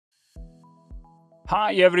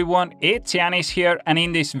Hi everyone, it's Janis here, and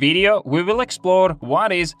in this video we will explore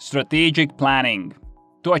what is strategic planning.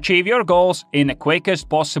 To achieve your goals in the quickest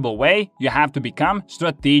possible way, you have to become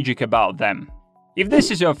strategic about them. If this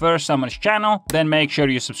is your first on my channel, then make sure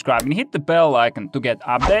you subscribe and hit the bell icon to get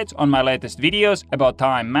updates on my latest videos about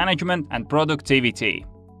time management and productivity.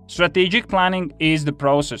 Strategic planning is the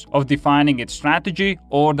process of defining its strategy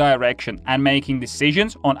or direction and making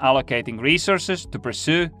decisions on allocating resources to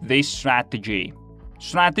pursue this strategy.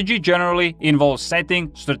 Strategy generally involves setting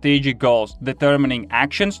strategic goals, determining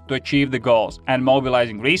actions to achieve the goals, and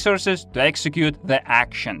mobilizing resources to execute the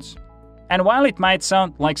actions. And while it might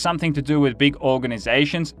sound like something to do with big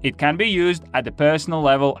organizations, it can be used at the personal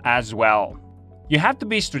level as well. You have to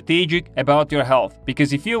be strategic about your health,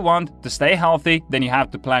 because if you want to stay healthy, then you have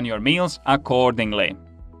to plan your meals accordingly.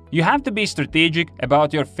 You have to be strategic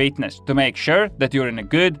about your fitness to make sure that you're in a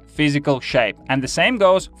good physical shape, and the same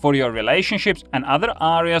goes for your relationships and other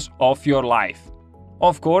areas of your life.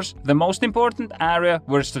 Of course, the most important area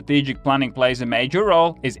where strategic planning plays a major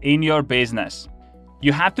role is in your business.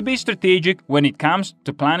 You have to be strategic when it comes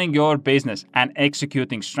to planning your business and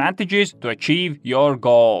executing strategies to achieve your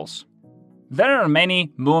goals. There are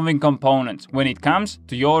many moving components when it comes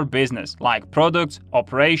to your business, like products,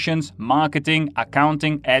 operations, marketing,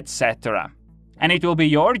 accounting, etc. And it will be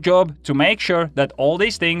your job to make sure that all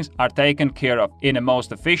these things are taken care of in the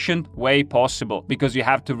most efficient way possible, because you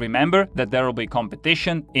have to remember that there will be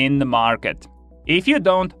competition in the market. If you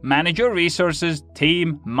don't manage your resources,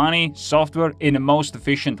 team, money, software in the most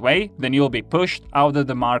efficient way, then you'll be pushed out of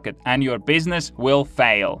the market and your business will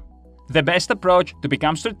fail. The best approach to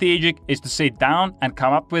become strategic is to sit down and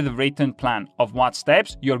come up with a written plan of what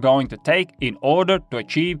steps you're going to take in order to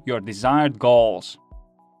achieve your desired goals.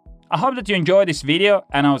 I hope that you enjoyed this video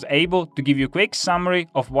and I was able to give you a quick summary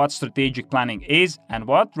of what strategic planning is and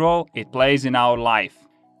what role it plays in our life.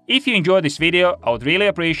 If you enjoyed this video, I would really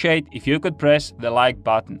appreciate if you could press the like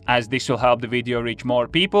button, as this will help the video reach more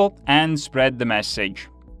people and spread the message.